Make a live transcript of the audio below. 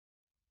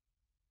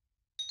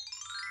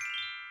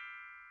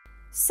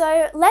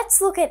So let's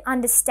look at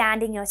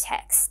understanding your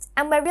text,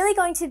 and we're really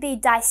going to be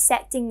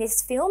dissecting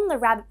this film, The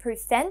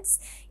Rabbit-Proof Fence,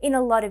 in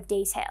a lot of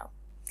detail.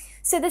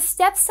 So the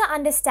steps to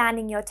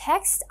understanding your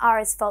text are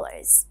as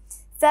follows.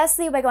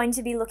 Firstly, we're going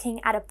to be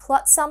looking at a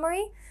plot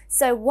summary.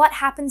 So what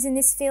happens in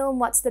this film,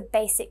 what's the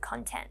basic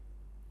content?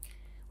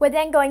 We're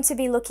then going to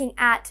be looking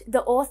at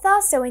the author,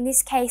 so in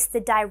this case,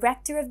 the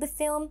director of the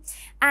film,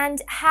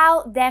 and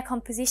how their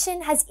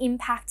composition has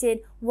impacted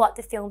what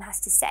the film has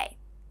to say.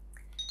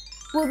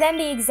 We'll then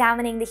be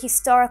examining the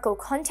historical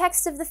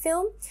context of the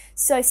film,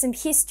 so some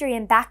history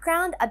and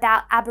background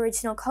about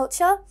Aboriginal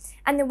culture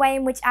and the way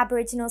in which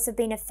Aboriginals have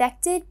been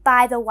affected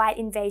by the white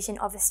invasion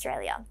of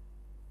Australia.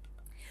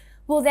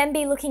 We'll then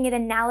be looking at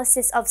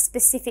analysis of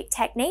specific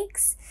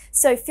techniques,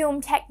 so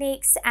film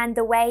techniques and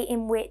the way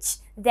in which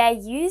they're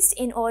used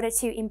in order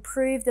to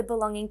improve the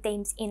belonging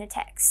themes in a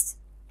text.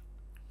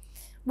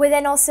 We're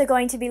then also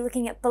going to be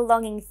looking at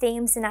belonging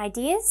themes and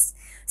ideas,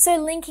 so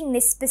linking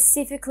this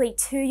specifically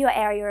to your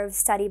area of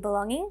study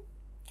belonging.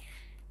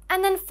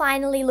 And then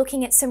finally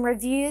looking at some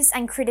reviews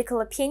and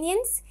critical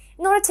opinions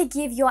in order to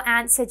give your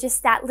answer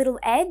just that little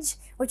edge,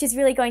 which is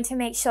really going to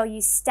make sure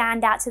you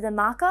stand out to the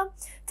marker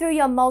through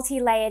your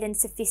multi-layered and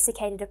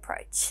sophisticated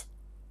approach.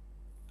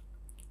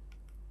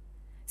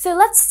 So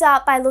let's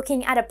start by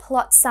looking at a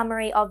plot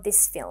summary of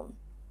this film.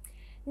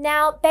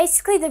 Now,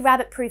 basically The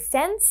Rabbit-Proof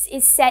Fence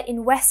is set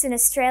in Western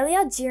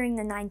Australia during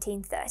the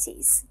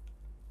 1930s.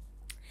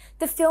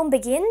 The film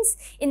begins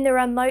in the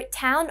remote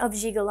town of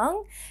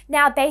Jigalong.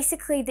 Now,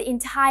 basically the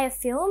entire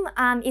film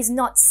is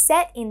not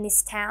set in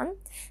this town.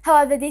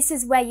 However, this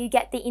is where you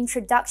get the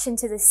introduction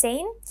to the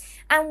scene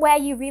and where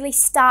you really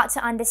start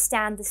to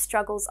understand the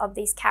struggles of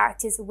these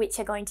characters which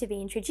are going to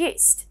be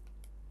introduced.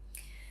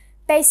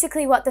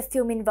 Basically what the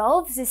film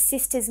involves is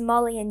sisters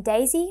Molly and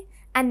Daisy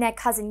and their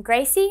cousin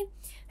Gracie,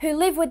 who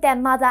live with their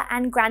mother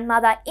and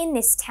grandmother in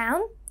this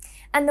town,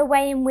 and the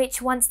way in which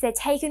once they're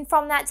taken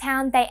from that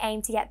town, they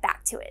aim to get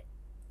back to it.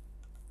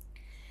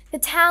 The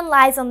town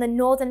lies on the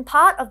northern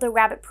part of the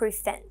Rabbit-Proof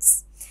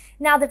Fence.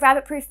 Now, the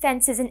Rabbit-Proof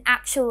Fence is an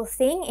actual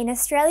thing in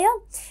Australia.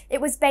 It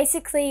was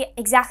basically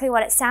exactly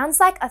what it sounds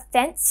like, a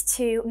fence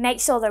to make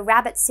sure the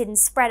rabbits didn't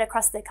spread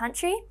across the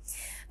country.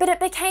 But it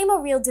became a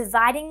real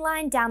dividing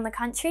line down the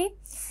country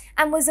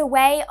and was a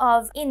way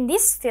of, in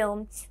this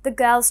film, the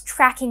girls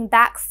tracking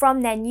back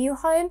from their new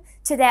home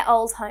to their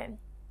old home.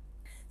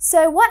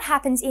 So what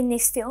happens in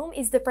this film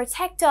is the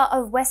protector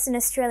of Western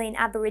Australian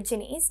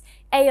Aborigines,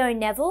 A.O.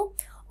 Neville,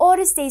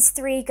 orders these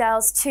three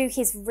girls to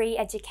his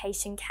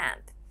re-education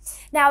camp.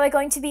 Now we're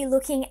going to be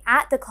looking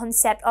at the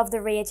concept of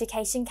the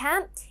re-education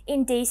camp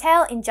in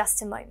detail in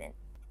just a moment.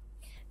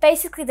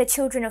 Basically, the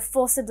children are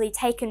forcibly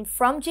taken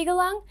from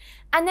Jigalong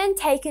and then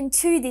taken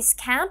to this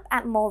camp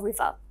at Moore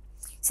River.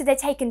 So they're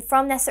taken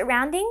from their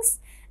surroundings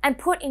and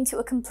put into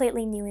a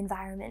completely new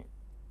environment.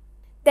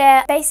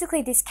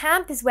 Basically, this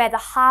camp is where the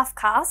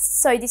half-caste,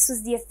 so this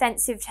was the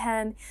offensive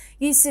term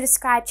used to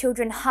describe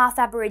children half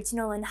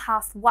Aboriginal and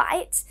half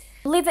white,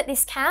 live at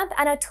this camp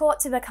and are taught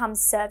to become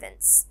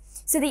servants.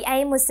 So the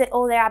aim was that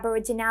all their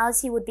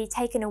Aboriginality would be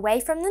taken away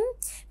from them,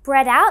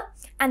 bred out,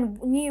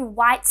 and new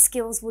white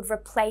skills would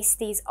replace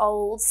these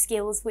old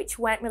skills which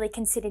weren't really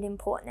considered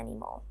important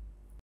anymore.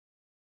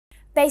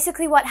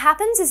 Basically what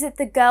happens is that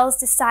the girls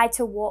decide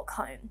to walk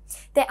home.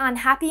 They're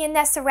unhappy in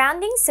their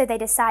surroundings, so they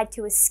decide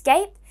to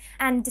escape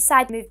and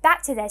decide to move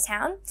back to their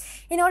town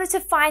in order to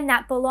find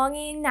that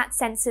belonging, that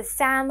sense of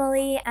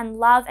family and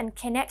love and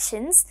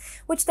connections,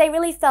 which they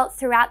really felt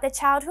throughout their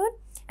childhood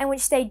and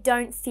which they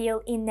don't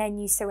feel in their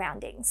new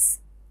surroundings.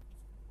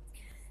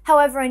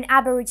 However, an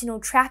Aboriginal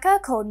tracker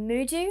called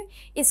Moodoo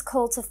is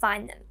called to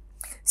find them.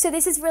 So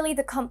this is really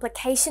the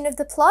complication of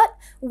the plot.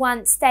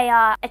 Once they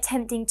are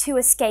attempting to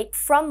escape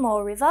from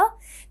Moore River,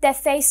 they're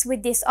faced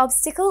with this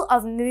obstacle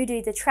of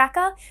Moodoo the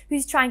tracker,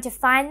 who's trying to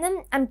find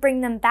them and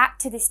bring them back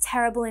to this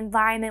terrible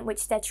environment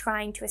which they're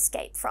trying to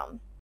escape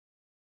from.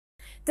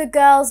 The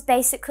girls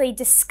basically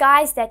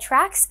disguise their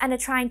tracks and are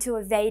trying to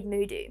evade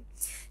Moodoo.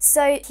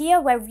 So here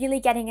we're really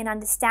getting an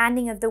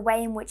understanding of the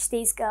way in which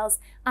these girls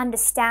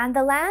understand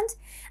the land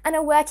and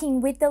are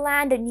working with the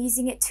land and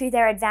using it to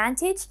their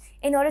advantage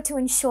in order to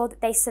ensure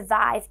that they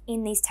survive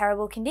in these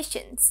terrible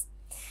conditions.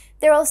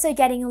 They're also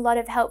getting a lot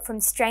of help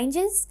from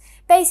strangers,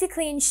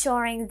 basically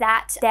ensuring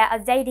that they're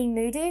evading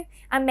Moodoo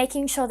and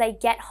making sure they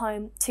get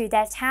home to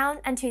their town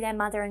and to their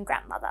mother and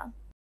grandmother.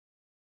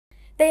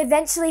 They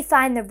eventually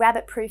find the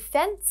Rabbit-Proof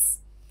Fence.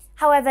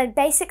 However,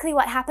 basically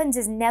what happens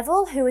is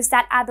Neville, who is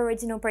that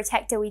Aboriginal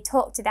protector we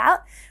talked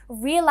about,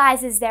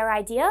 realises their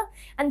idea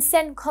and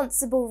sends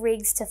Constable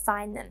Riggs to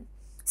find them.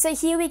 So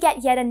here we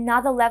get yet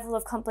another level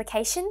of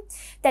complication.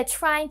 They're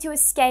trying to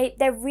escape,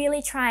 they're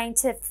really trying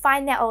to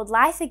find their old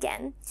life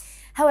again.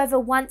 However,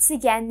 once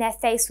again, they're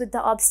faced with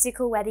the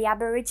obstacle where the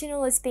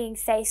Aboriginal is being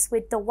faced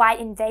with the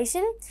white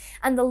invasion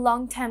and the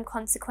long-term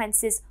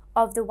consequences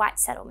of the white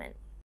settlement.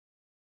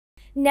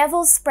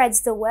 Neville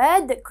spreads the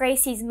word that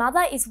Gracie's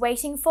mother is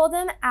waiting for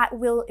them at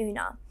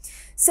Wooloona.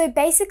 So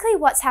basically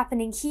what's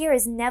happening here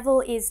is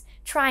Neville is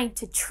trying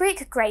to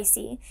trick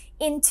Gracie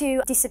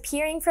into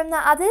disappearing from the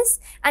others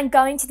and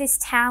going to this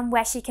town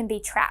where she can be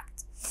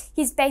trapped.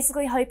 He's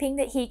basically hoping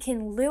that he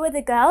can lure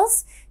the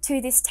girls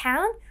to this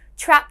town,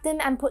 trap them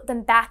and put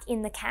them back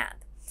in the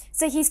camp.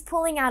 So he's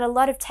pulling out a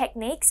lot of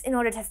techniques in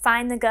order to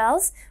find the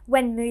girls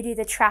when Moody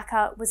the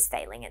tracker was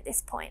failing at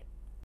this point.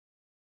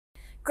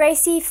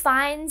 Gracie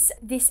finds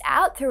this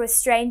out through a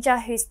stranger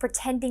who's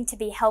pretending to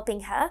be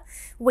helping her.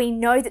 We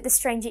know that the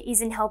stranger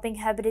isn't helping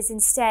her, but is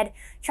instead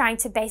trying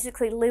to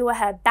basically lure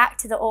her back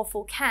to the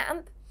awful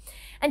camp.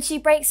 And she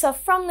breaks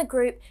off from the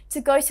group to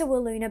go to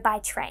Wooloona by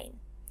train.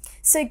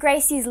 So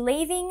Gracie's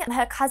leaving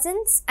her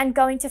cousins and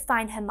going to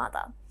find her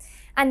mother.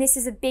 And this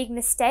is a big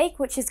mistake,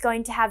 which is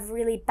going to have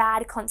really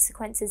bad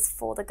consequences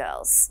for the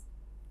girls.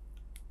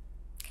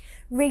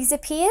 Riggs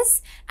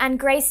appears and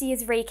Gracie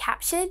is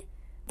recaptured.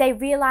 They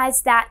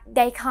realise that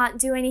they can't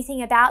do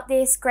anything about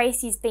this.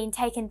 Gracie's been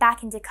taken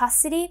back into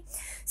custody.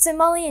 So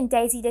Molly and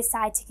Daisy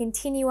decide to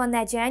continue on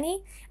their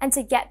journey and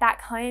to get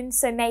back home,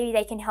 so maybe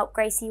they can help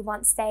Gracie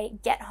once they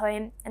get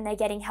home and they're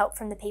getting help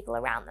from the people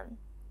around them.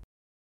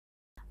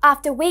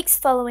 After weeks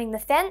following the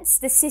fence,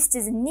 the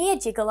sisters near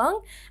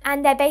Jigalong,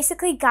 and they're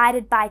basically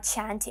guided by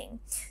chanting.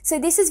 So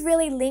this is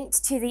really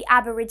linked to the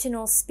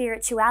Aboriginal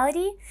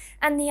spirituality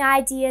and the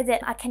idea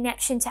that a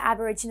connection to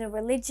Aboriginal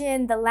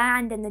religion, the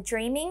land and the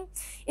dreaming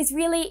is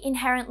really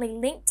inherently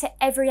linked to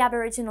every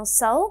Aboriginal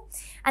soul,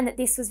 and that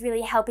this was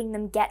really helping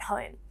them get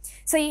home.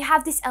 So you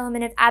have this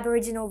element of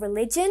Aboriginal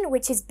religion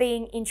which is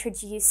being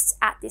introduced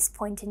at this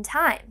point in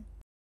time.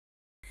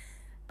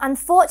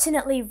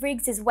 Unfortunately,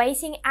 Riggs is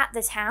waiting at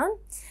the town.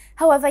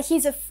 However,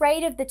 he's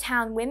afraid of the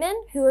town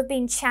women who have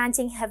been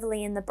chanting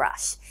heavily in the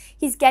brush.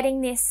 He's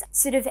getting this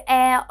sort of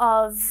air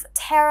of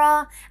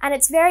terror, and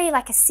it's very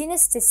like a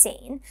sinister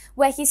scene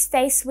where he's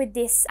faced with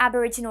this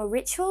Aboriginal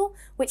ritual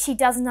which he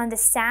doesn't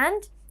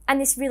understand, and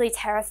this really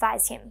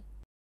terrifies him.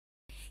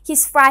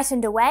 He's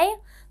frightened away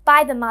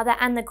by the mother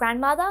and the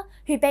grandmother,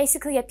 who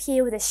basically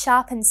appear with a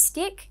sharpened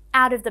stick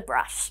out of the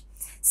brush.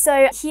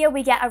 So here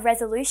we get a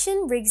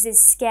resolution. Riggs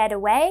is scared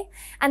away,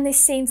 and this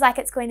seems like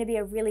it's going to be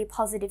a really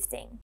positive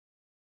thing.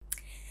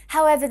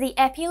 However, the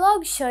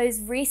epilogue shows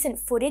recent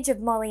footage of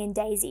Molly and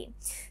Daisy.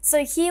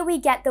 So here we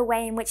get the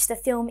way in which the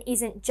film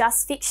isn't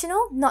just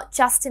fictional, not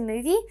just a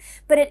movie,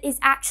 but it is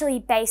actually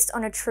based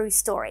on a true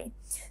story.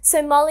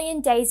 So Molly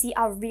and Daisy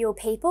are real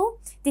people.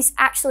 This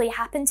actually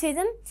happened to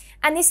them.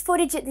 And this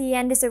footage at the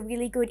end is a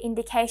really good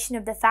indication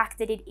of the fact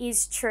that it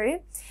is true.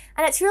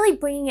 And it's really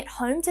bringing it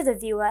home to the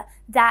viewer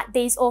that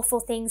these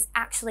awful things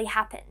actually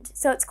happened.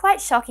 So it's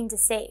quite shocking to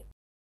see.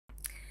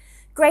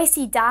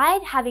 Gracie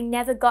died, having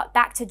never got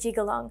back to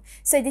Jigalong.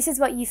 So this is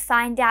what you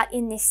find out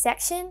in this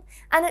section.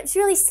 And it's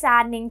really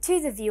saddening to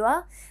the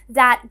viewer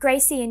that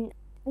Gracie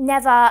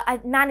never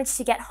managed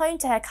to get home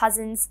to her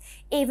cousins,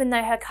 even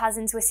though her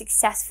cousins were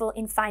successful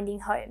in finding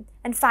home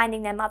and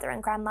finding their mother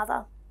and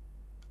grandmother.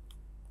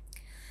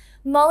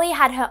 Molly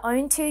had her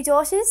own 2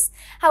 daughters.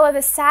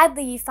 However,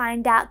 sadly, you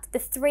find out that the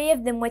 3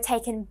 of them were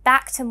taken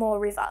back to Moore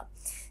River.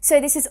 So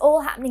this is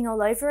all happening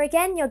all over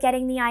again. You're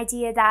getting the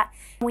idea that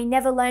we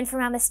never learned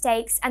from our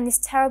mistakes, and this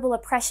terrible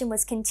oppression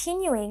was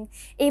continuing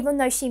even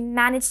though she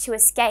managed to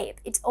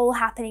escape. It's all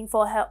happening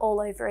for her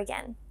all over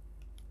again.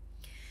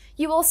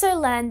 You also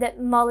learn that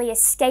Molly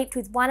escaped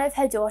with one of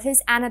her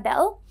daughters,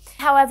 Annabelle.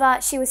 However,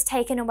 she was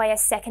taken away a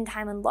second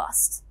time and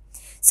lost.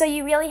 So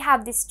you really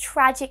have this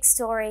tragic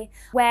story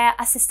where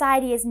a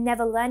society is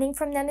never learning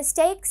from their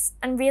mistakes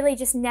and really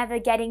just never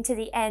getting to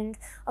the end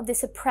of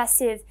this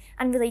oppressive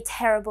and really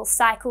terrible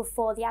cycle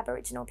for the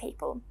Aboriginal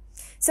people.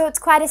 So it's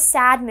quite a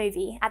sad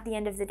movie at the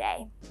end of the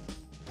day.